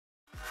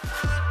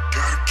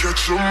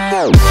Catch 'em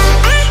all.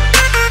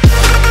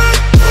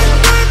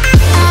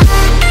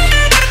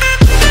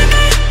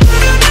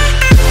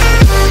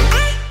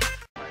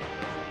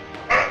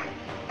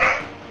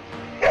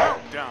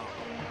 Down.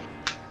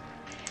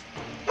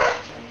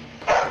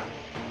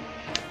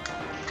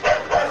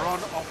 You're on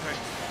offense.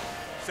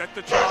 Set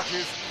the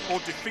charges or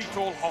defeat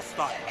all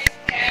hostiles.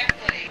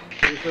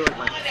 You feel like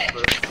my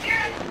first.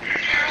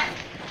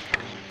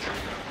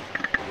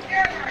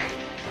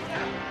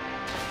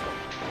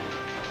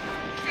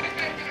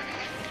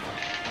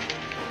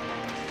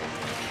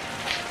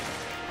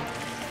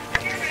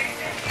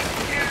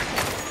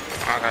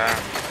 Okay.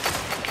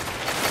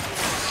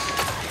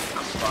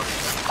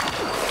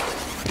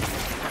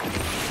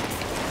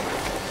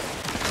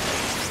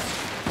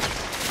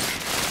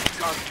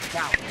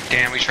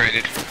 Damn, we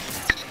traded.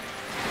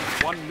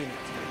 1 minute.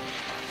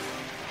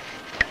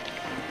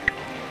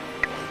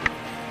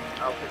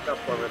 I'll pick up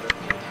over there.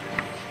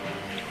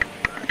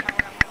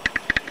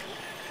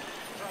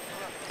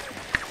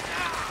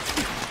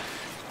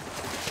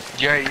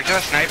 Jerry, you're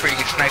just a sniper, you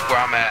can snipe where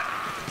I'm at.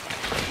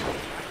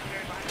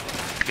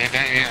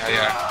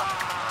 Yeah.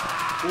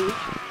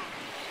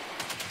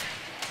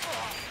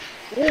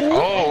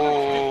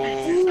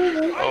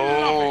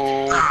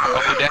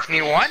 Oh,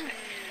 Destiny won?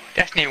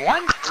 Destiny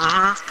won?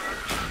 Yeah,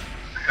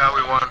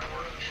 we won.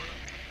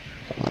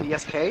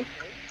 CSK?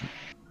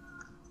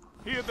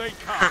 Here they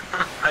come.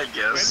 I Win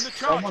guess. the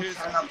charges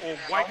or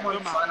wipe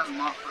them out. Sign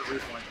them up for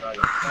repoint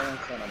target. Someone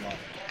sign them up.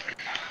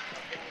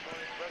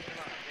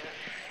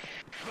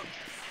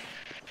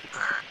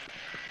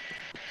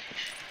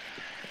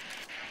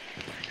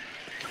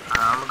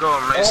 I'm gonna go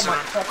with Mason, Oh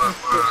my fucking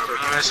but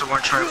me and Mason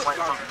want to try to flank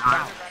from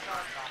behind.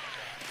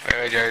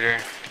 Jerry.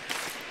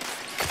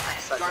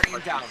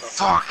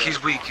 Fuck,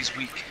 he's weak, he's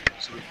weak.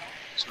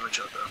 He's gonna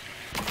shut down.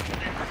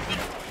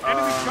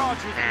 Enemy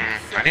charges.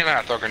 I need to learn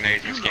how to throw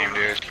grenades in this game,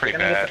 dude. It's pretty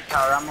bad.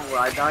 Power ammo where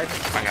I died.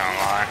 I'm not gonna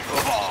lie.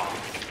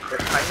 The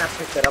Titan that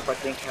picked it up, I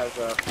think, has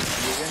a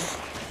fusion.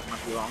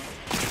 Might be wrong.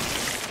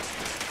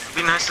 It'd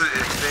be nice if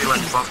they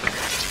like buffed it.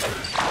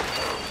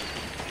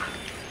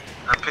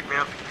 Pick me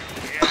up.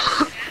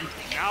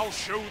 Now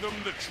show them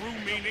the true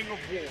meaning of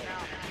war.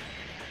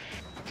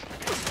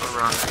 Go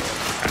run.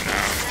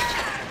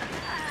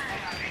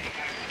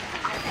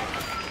 I know.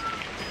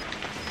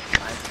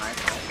 Nice.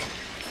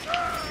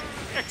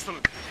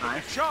 Excellent.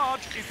 Nice. The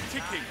charge is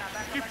ticking.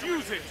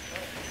 Defuse it.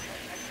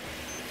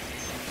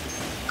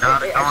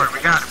 Got it. Don't worry, we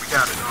got it.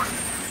 Don't worry.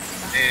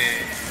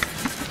 Hey.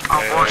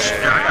 Oh, bullshit.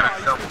 I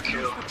got a double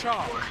kill. The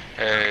charge.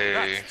 Hey.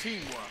 That's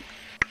teamwork.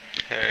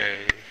 Hey.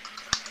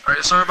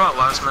 Alright, sorry about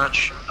last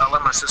match. I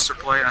let my sister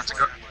play. I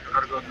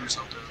gotta go do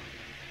something.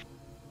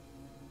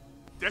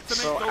 Detonate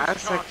So those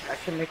as charges. I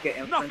can make an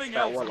inference Nothing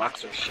that else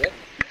warlocks are shit.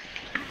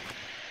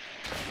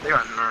 They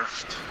got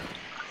nerfed.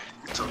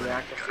 So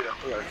reactor for the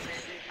horse.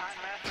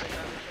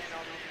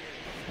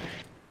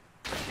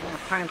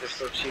 Titans are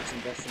so cheap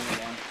in Destiny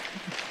 1.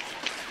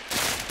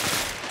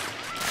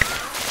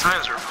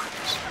 Titans are fine.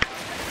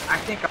 I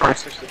think I'll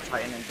switch to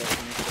Titan in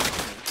Destiny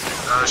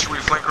 2. Should we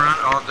flank around?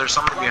 Oh, there's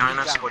somebody behind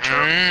us. Watch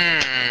out.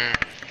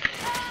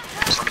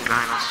 Somebody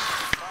behind us.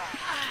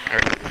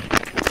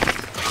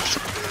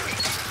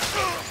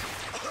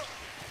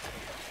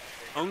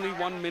 Only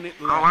 1 minute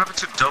Oh, left. what happened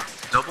to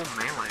double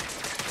melee?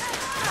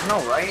 I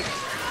know, right?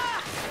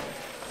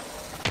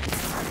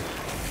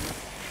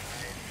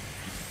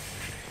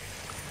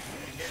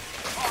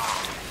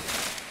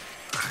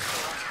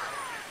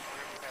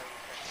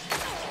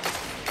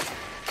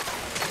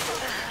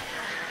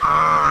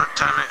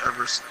 Time I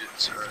ever it's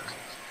alright.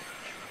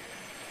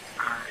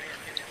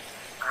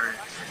 Alright.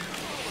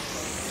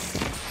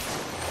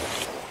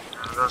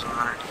 It doesn't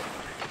matter.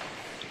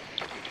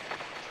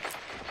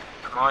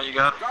 Come on, you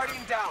got it?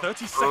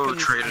 30 Oh,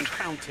 seconds traded. and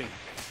counting.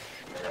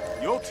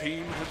 Your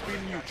team has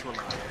been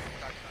neutralized.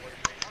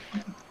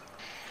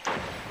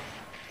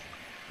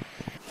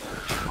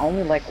 I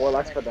only like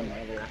warlocks for the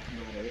melee.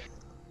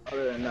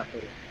 Other than that,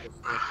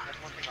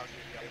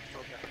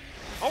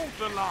 Hold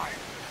the line.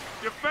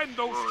 Defend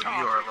those Oh, you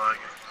charges. are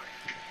lagging.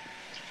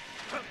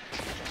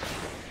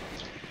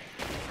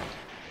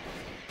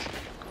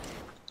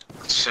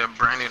 So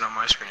branding on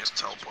my screen is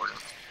teleporting.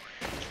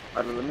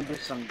 Alright, let me do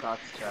some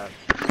dots chat.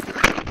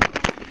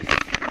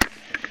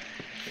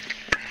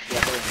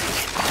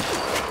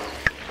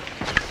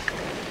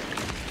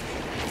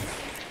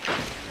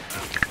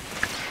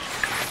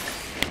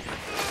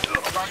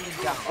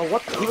 Oh,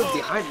 what the? He was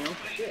behind me. Oh,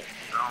 shit.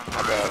 Oh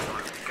my god.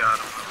 Got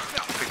him.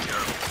 Pick you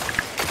up.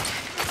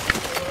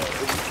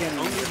 If you can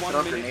Only throw 1 a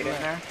minute grenade in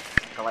left. there,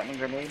 like a lightning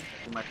grenade,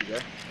 you might be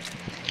good.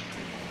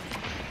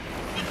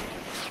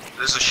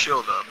 There's a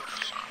shield up.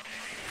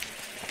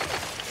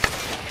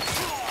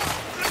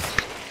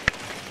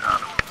 Got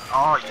him.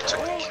 Oh, you took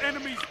All it.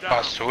 enemies down.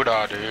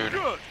 Basuda, dude.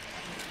 Good.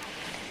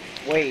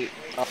 Wait,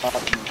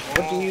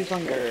 what do you use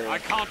on your I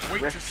can't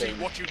wait to see thing?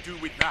 what you do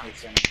with that.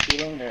 It's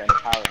healing or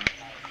empowering?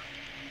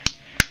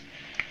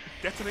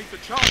 Detonate the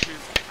charges,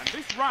 and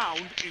this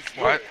round is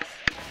What? yours.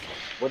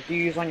 What do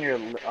you use on your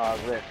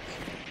rift?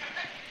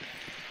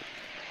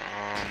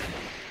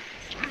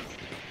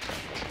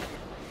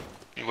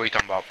 What are you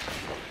talking about?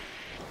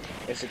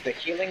 Is it the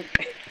healing?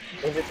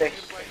 Is it the...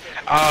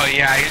 Oh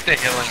yeah, I used the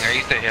healing. I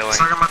used the healing.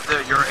 Talking about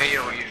your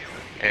AOE.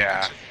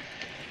 Yeah.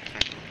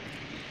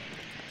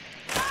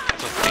 That's what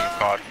the thing's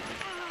called.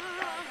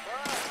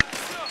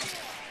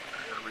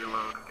 Gotta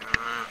reload.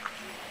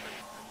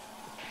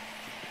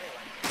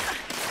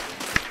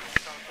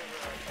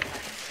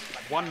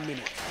 1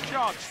 minute.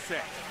 Charge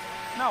set.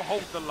 Now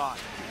hold the line.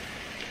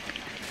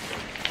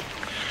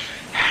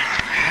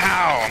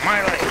 How?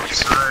 My legs.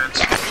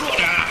 Sides.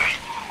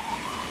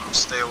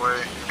 Stay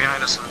away.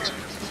 Behind us.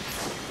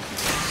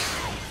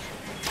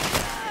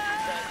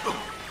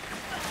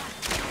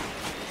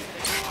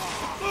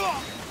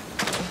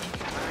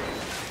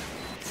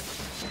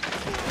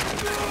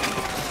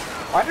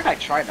 Why did I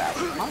try that?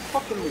 I'm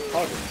fucking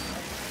retarded.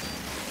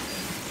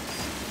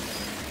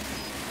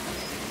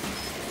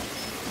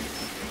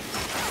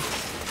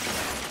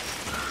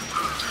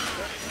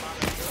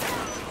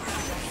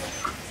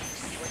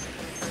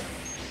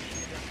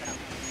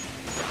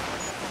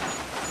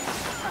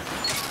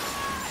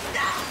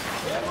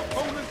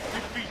 Opponent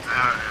defeated. I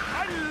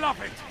love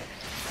it.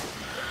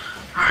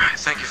 Alright,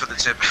 thank you for the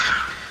tip.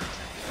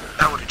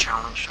 That would have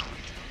challenged.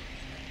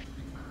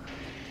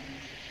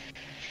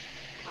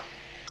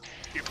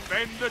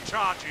 Defend the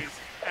charges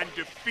and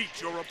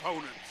defeat your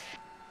opponents.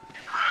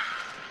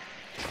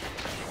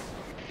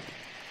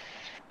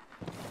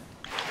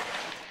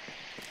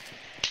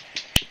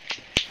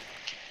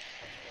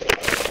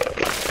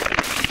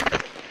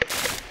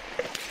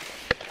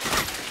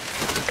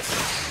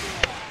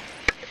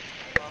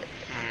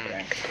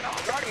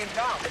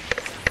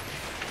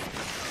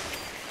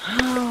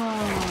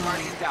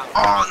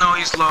 Oh no,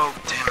 he's low.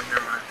 Damn it,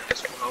 never mind.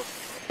 He's low.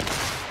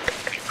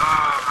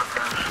 Oh my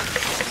god.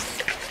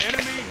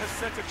 Enemy has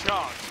set a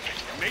charge.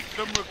 Make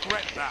them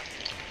regret that.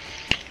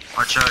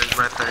 Watch out, he's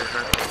right there.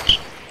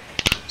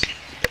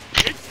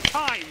 It's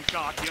time,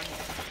 Guardian.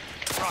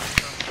 Trust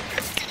them.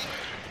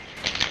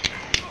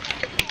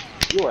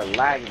 You are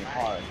lagging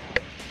hard.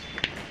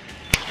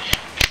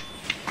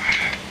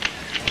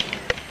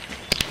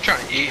 I'm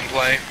trying to eat and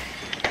play.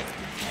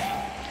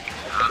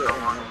 I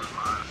don't want to revive.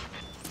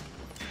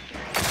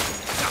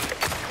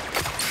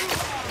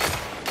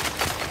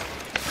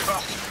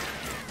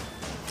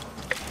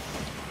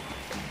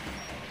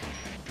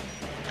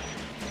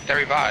 They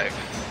revive.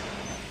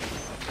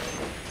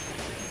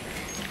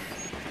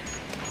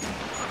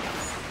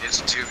 It's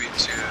a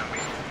 2v2 and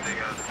they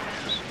got it.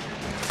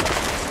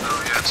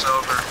 Oh yeah, it's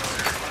over.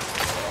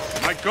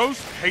 My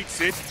ghost hates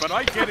it, but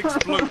I get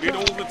exploded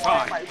all the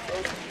time.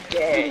 Who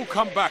will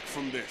come back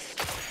from this?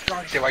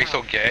 See why you're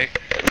so gay?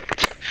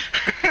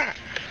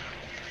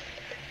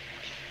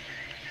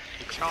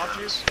 The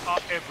charges are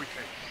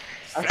everything.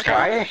 I'm Set sorry,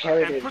 I up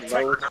inherited and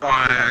protect low them.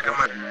 I got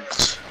my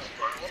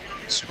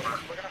super.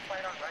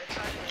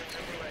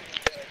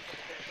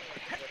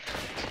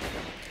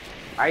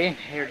 I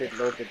inherited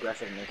low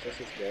aggressiveness. This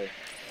is good.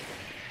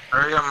 I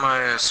already got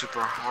my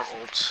super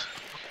ult.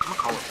 I'm gonna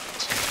call it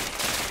ult.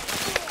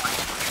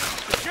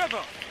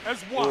 Together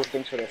as Ooh, one.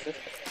 thanks for the assist.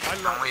 I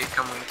Come love weak, it.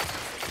 come weak.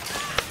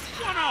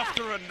 One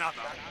after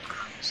another.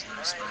 Nice,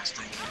 nice, nice,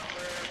 thank you.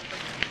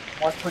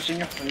 What's pushing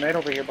you from right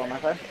over here by my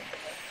side?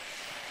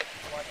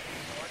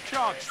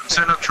 Charge.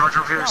 Setting up charge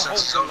over here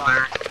since it's over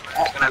there.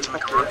 I'm gonna have to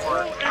make a run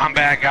for it. I'm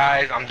back,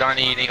 guys. I'm done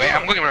eating. Wait,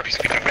 I'm looking for a piece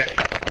of pizza. I'm back.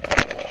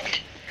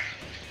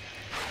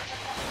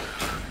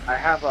 I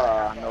have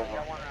a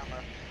Nova.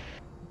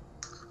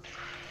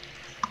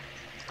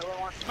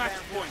 Match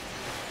point.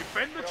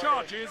 Defend the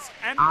charges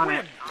and On win.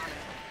 it.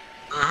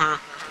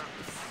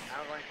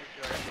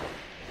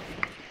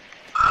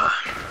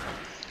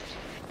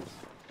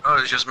 Oh,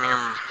 it's just me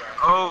and...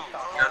 Oh,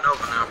 got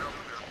Nova now.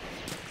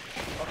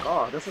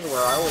 Oh, this is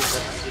where I always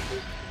get my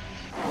secret.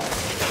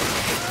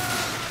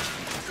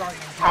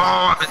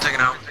 Oh, I've been taken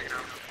out.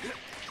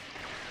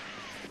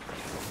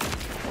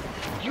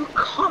 You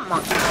come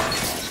on.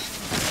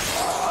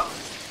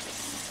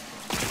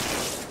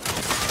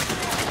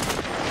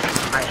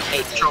 I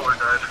hate Controller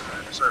died.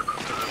 Sorry about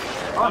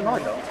that. Oh, no, I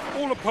don't.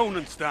 All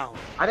opponents down.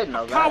 I didn't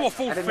know that.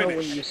 Powerful I didn't know when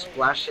finish. you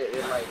splash it,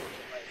 it like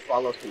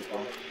follows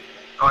people.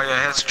 Oh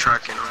yeah, it has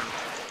tracking on.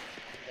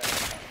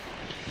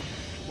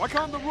 Why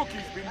can't the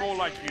rookies be more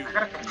like you? I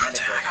got a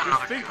kinetic I got rifle.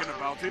 Just thinking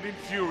about it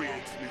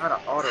infuriates me. I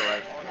got an auto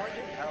rifle.